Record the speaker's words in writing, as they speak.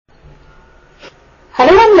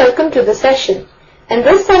welcome to the session. In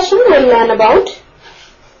this session we'll learn about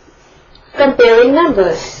comparing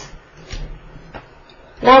numbers.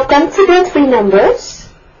 Now consider three numbers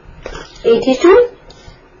 82,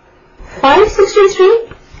 563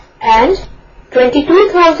 and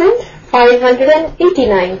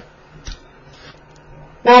 22,589.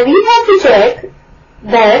 Now we have to check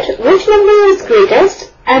that which number is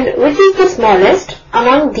greatest and which is the smallest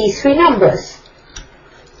among these three numbers.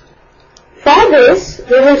 For this,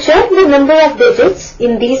 we will check the number of digits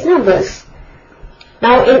in these numbers.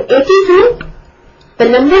 Now in 82, the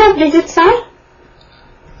number of digits are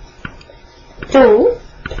 2.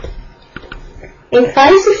 In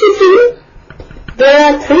 563, there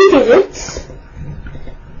are 3 digits.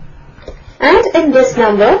 And in this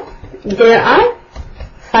number, there are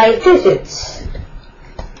 5 digits.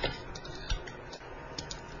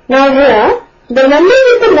 Now here, the number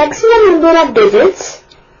with the maximum number of digits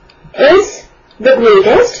is the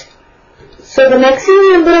greatest. So the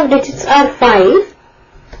maximum number of digits are 5.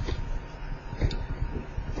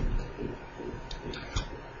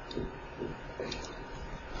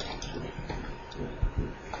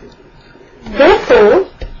 Therefore,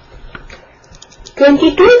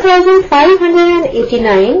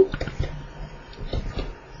 22,589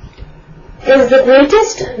 is the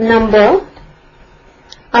greatest number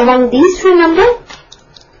among these three numbers,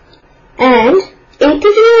 and 82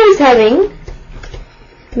 is having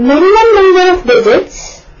minimum number of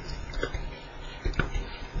digits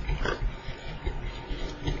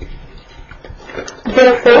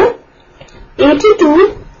therefore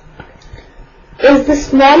 82 is the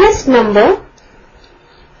smallest number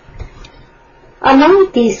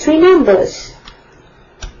among these three numbers.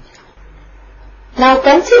 Now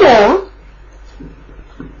consider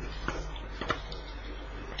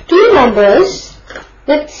two numbers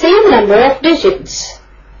with same number of digits,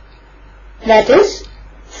 that is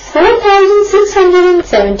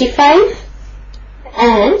 4,675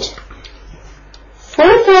 and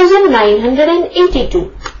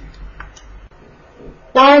 4,982.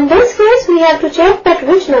 Now in this case we have to check that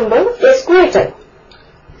which number is greater.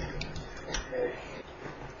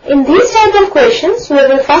 In these type of questions we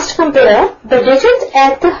will first compare the digits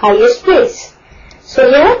at the highest place. So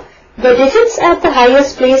here the digits at the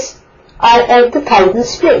highest place are at the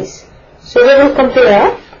thousands place. So we will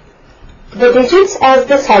compare the digits at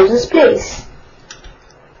the thousands place.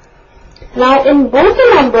 Now in both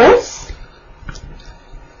the numbers,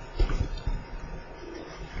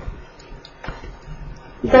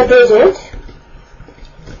 the digit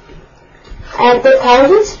at the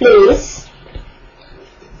thousands place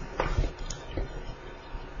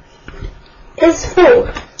is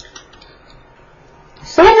 4.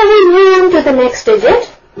 So now we move on to the next digit,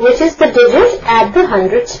 which is the digit at the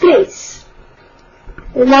hundreds place.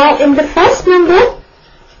 Now in the first number,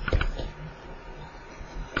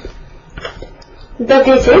 the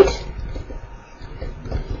digit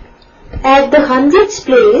at the hundreds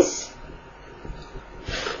place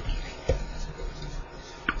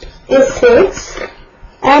is 6,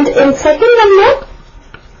 and in second number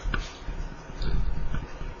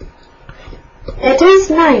it is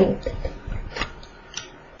 9.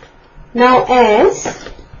 Now as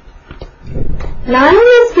 9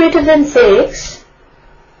 is greater than 6,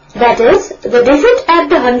 that is, the digit at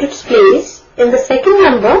the hundreds place in the second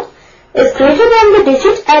number is greater than the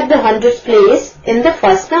digit at the hundreds place in the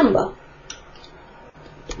first number.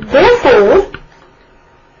 Therefore,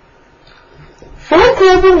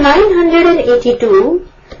 4,982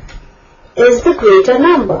 is the greater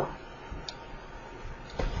number.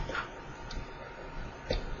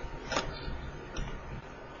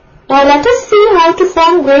 Now let us see how to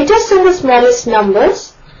form greatest and the smallest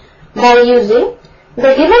numbers by using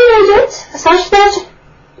the given digits such that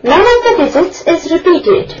none of the digits is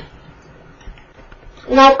repeated.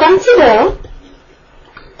 Now consider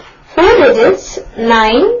 4 digits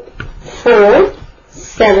 9, 4,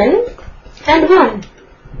 7 and 1.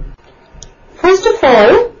 First of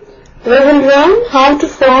all, we will learn how to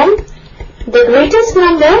form the greatest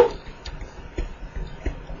number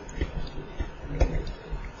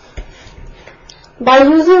by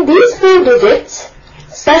using these 4 digits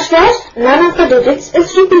such that none of the digits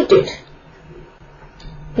is repeated.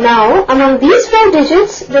 Now among these 4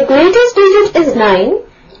 digits, the greatest digit is 9,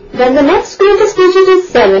 then the next greatest digit is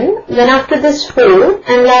 7, then after this 4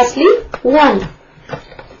 and lastly 1.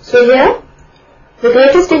 So here the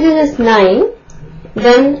greatest digit is 9,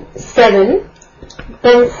 then 7,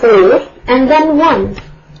 then 4 and then 1.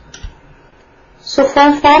 So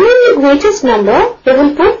for forming the greatest number, we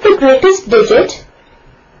will put the greatest digit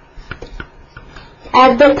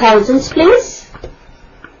at the thousands place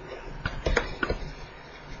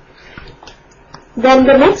Then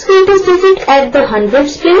the next greatest digit at the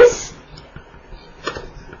hundreds place.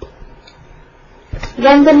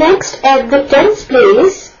 Then the next at the tens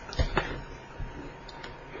place.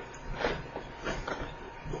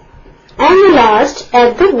 And the last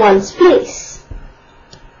at the ones place.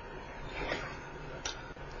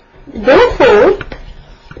 Therefore,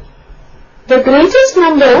 the greatest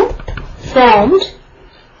number formed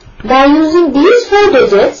by using these 4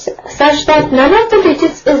 digits such that none of the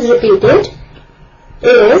digits is repeated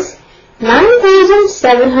is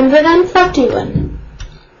 9741.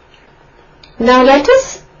 Now let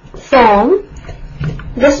us form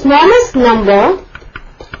the smallest number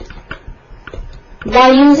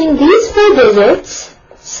by using these 4 digits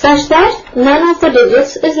such that none of the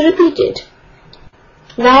digits is repeated.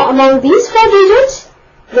 Now among these 4 digits,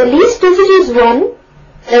 the least digit is 1,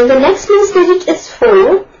 then the next least digit is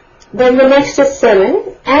 4, then the next is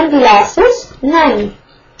 7, and the last is 9.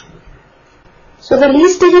 So the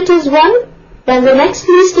least digit is 1, then the next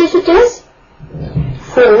least digit is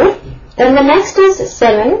 4, then the next is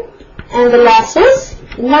 7, and the last is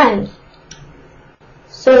 9.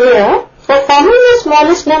 So here, for forming the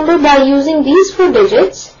smallest number by using these 4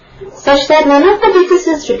 digits, such that none of the digits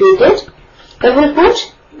is repeated, we will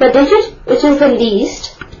put the digit which is the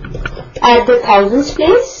least at the thousands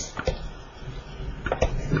place,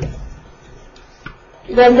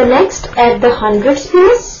 then the next at the hundreds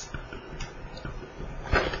place,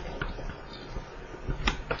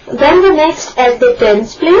 then the next at the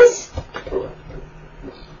tens place,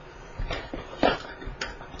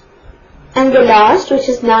 and the last, which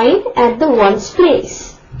is 9, at the ones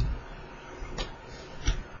place.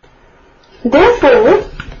 Therefore,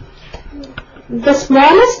 the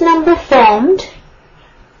smallest number formed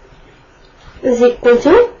is equal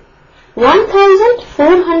to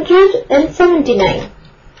 1479.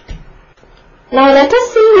 Now let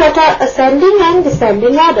us see what are ascending and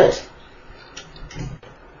descending orders.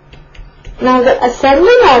 Now the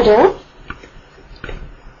ascending order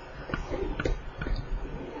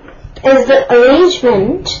is the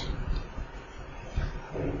arrangement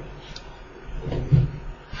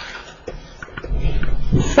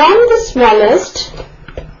from the smallest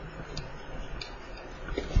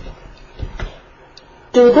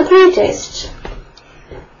to the greatest.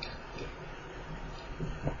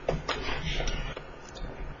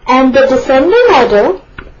 And the descending order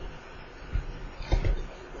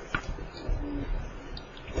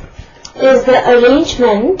is the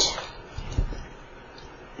arrangement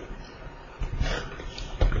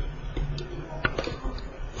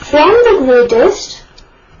from the greatest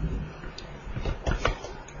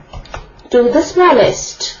to the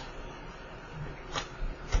smallest.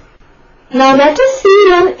 Now let us see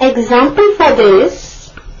an example for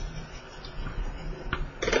this.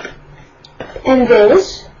 In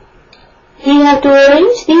this, we have to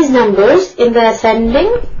arrange these numbers in the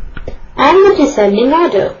ascending and the descending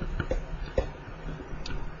order.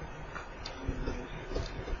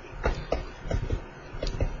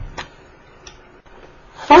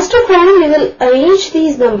 First of all, we will arrange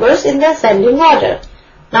these numbers in the ascending order.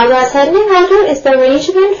 Now the ascending order is the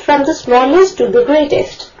arrangement from the smallest to the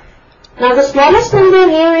greatest. Now the smallest number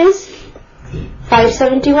here is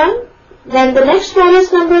 571, then the next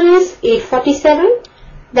smallest number is 847,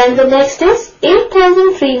 then the next is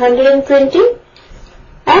 8320,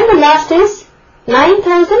 and the last is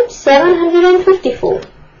 9754.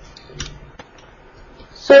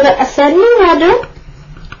 So the ascending order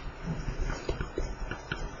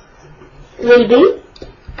will be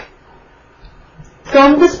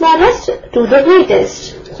from the smallest to the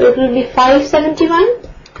greatest. So it will be 571,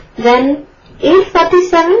 then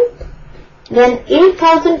 847, then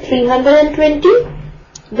 8320,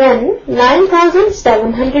 then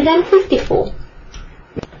 9754.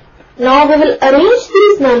 Now we will arrange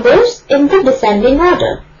these numbers in the descending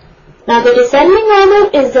order. Now the descending order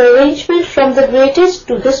is the arrangement from the greatest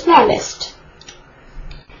to the smallest.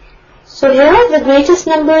 So here the greatest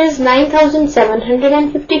number is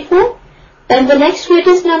 9754, then the next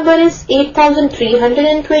greatest number is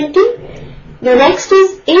 8320, the next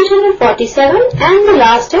is 847, and the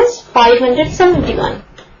last is 571.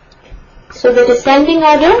 So the descending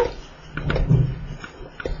order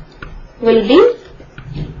will be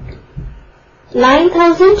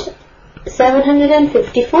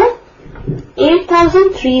 9754,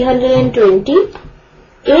 8320,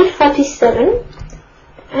 847,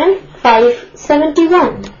 and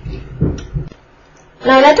 571.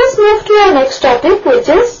 Now let us move to our next topic, which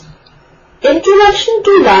is Introduction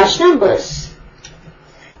to Large Numbers.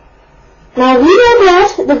 Now we know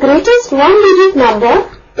that the greatest one-digit number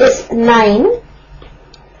is 9,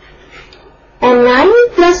 and 9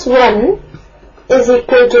 plus 1 is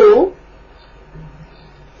equal to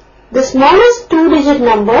the smallest two-digit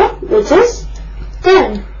number, which is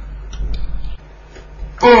 10,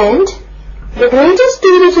 and the greatest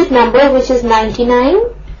two-digit number, which is 99,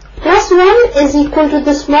 plus 1 is equal to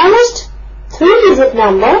the smallest three-digit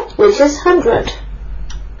number, which is 100.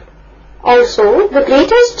 Also, the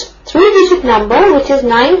greatest three-digit number, which is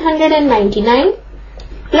 999,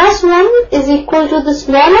 plus 1 is equal to the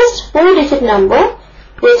smallest four-digit number,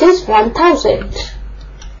 which is 1000.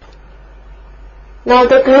 Now,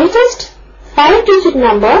 the greatest five-digit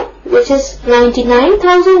number, which is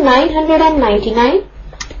 99,999,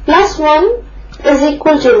 plus 1 is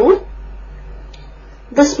equal to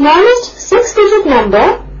the smallest six-digit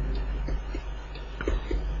number,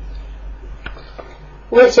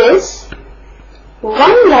 which is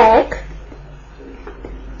 1 lakh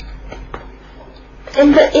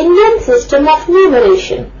in the Indian system of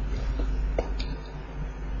numeration.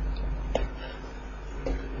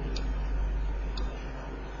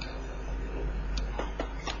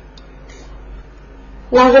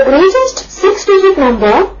 Now the greatest six-digit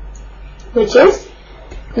number, which is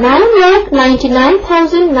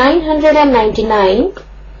 9,99,999,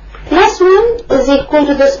 plus 1 is equal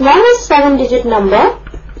to the smallest seven-digit number,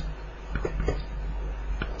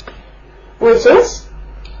 which is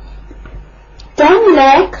 10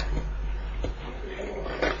 lakh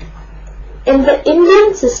in the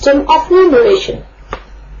Indian system of numeration.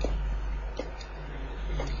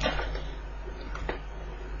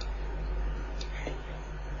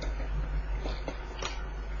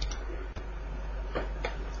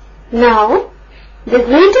 Now, the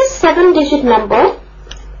greatest seven-digit number,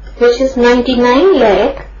 which is 99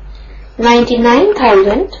 lakh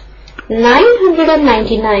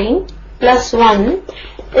 99,999 plus 1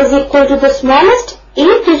 is equal to the smallest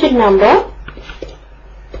eight-digit number,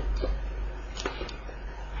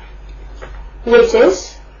 which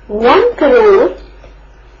is 1 crore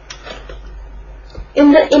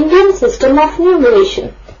in the Indian system of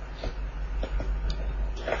numeration.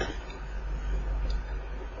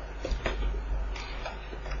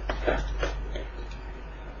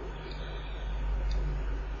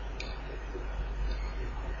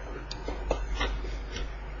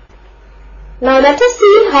 Now let us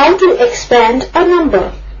see how to expand a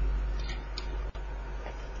number.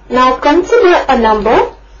 Now consider a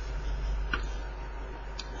number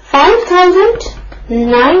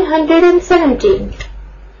 5,917.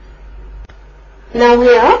 Now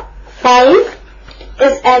here 5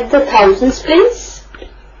 is at the thousands place,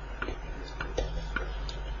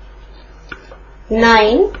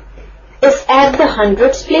 9 is at the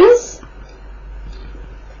hundreds place,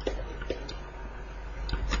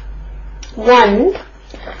 1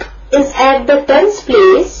 is at the tens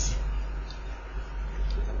place,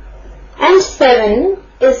 and 7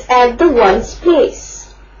 is at the ones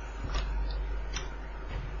place.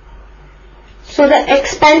 So the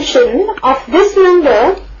expansion of this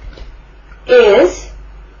number is,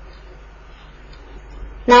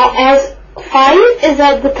 now as 5 is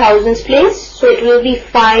at the thousands place, so it will be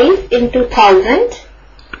 5 into 1000,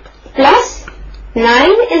 plus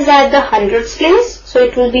 9 is at the hundreds place, so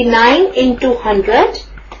it will be 9 into 100,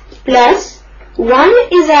 plus 1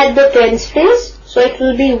 is at the tens place, so it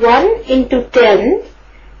will be 1 into 10,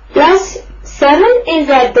 plus 7 is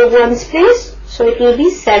at the ones place, so it will be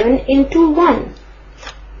 7 into 1.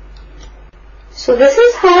 So this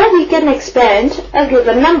is how we can expand a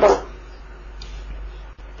given number.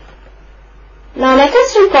 Now let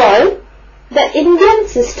us recall the Indian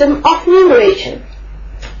system of numeration.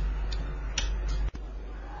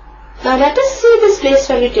 Now let us see this place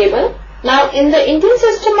value table. Now in the Indian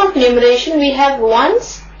system of numeration we have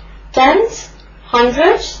ones, tens,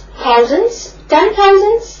 hundreds, thousands,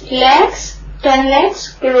 10,000s, lakhs, 10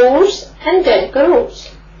 lakhs, crores and 10 crores.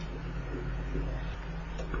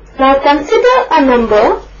 Now consider a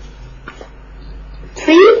number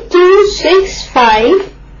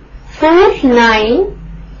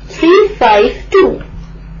 326549352.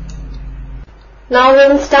 Now we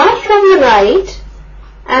will start from the right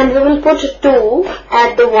and we will put 2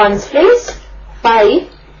 at the ones place, 5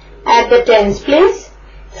 at the tens place,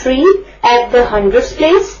 3 at the hundreds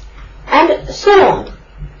place, and so on.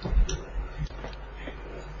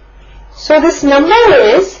 So this number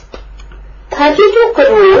is 32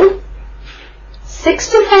 crore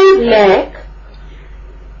 65 lakh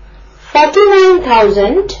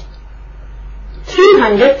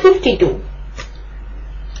 49,352.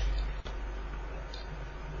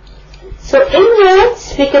 So in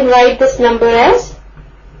words we can write this number as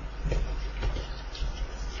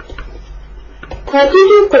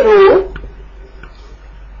 32 crore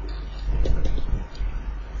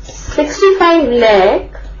 65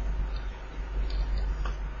 lakh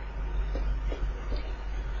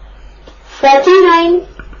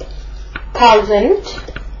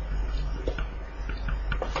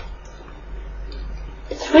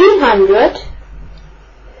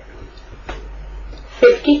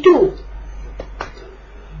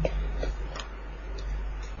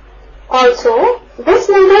Also, this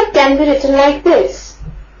number can be written like this.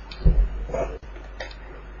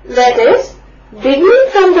 That is, beginning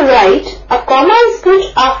from the right, a comma is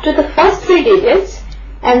put after the first 3 digits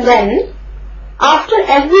and then after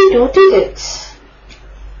every 2 digits.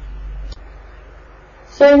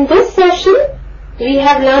 So in this session, we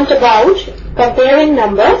have learnt about comparing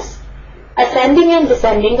numbers, ascending and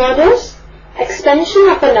descending orders, extension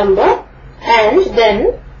of a number, and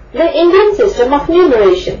then the Indian system of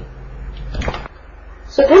numeration.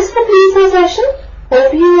 So this completes our session.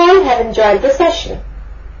 Hope you all have enjoyed the session.